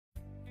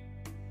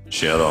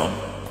Shalom.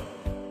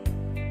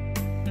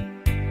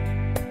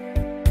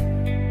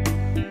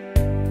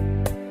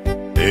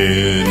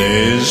 In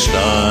His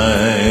time,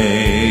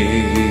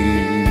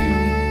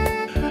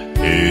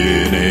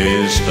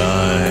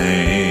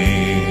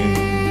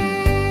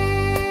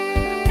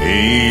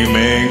 He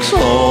makes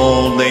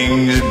all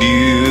things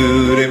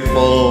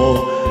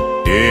beautiful.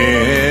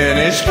 In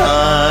His time,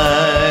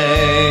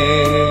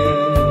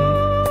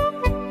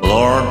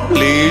 Lord,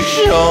 please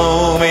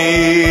show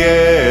me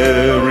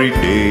every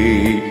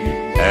day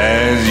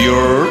as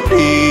You're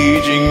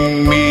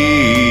teaching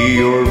me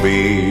Your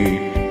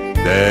way,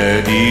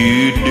 that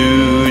You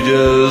do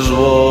just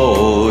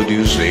what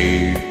You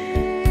say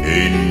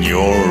in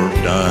Your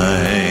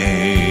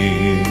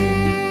time.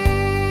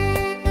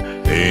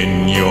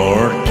 In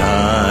Your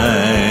time.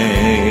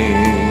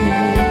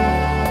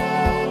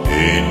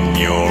 In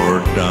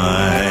Your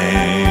time.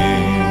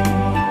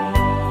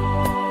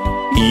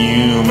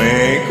 You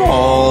make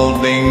all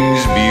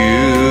things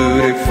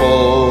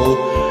beautiful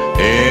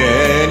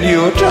in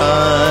Your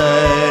time.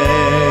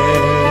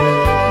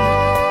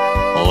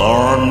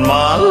 Lord,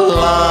 my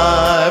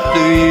life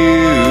to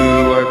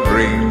You I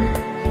bring,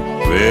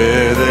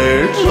 with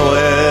its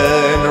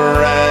winter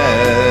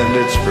and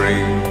its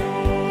spring.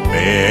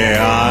 May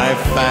I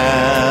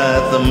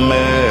fathom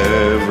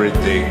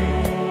everything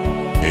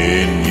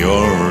in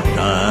Your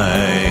time.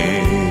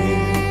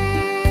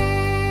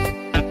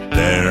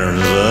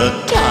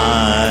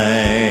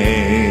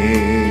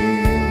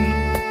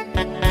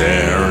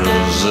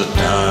 There's a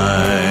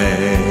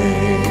time,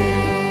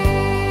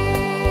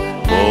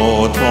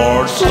 both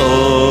for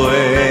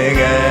sowing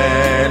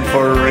and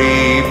for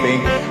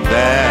reaping.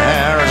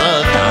 There's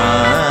a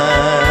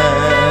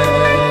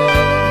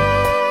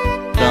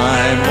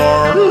time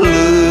for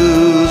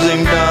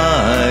losing,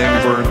 time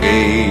for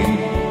gain,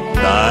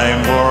 time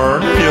for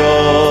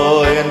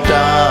joy and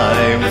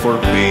time for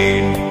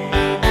pain.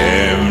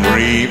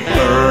 Every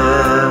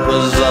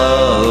purpose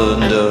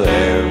under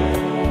heaven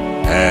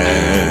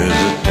has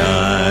a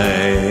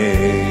time.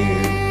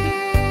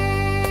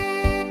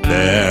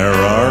 There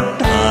are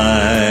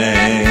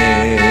times,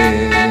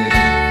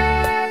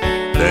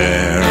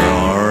 there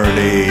are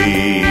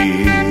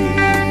days,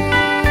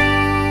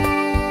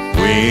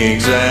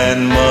 weeks and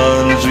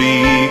months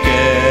we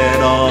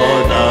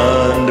cannot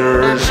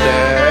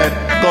understand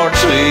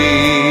God's way.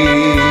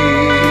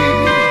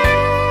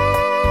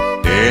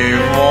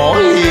 If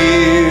all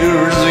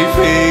years we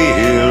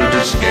fail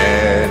to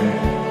scan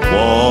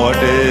what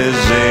is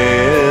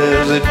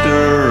His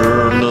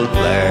eternal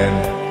plan,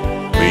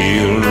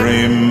 we'll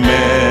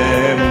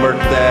remember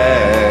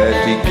that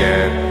He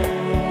can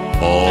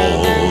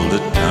all the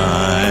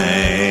time.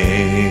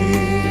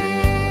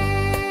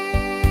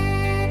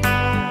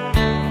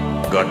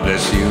 God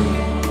bless you.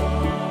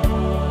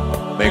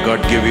 May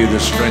God give you the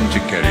strength to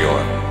carry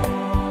on.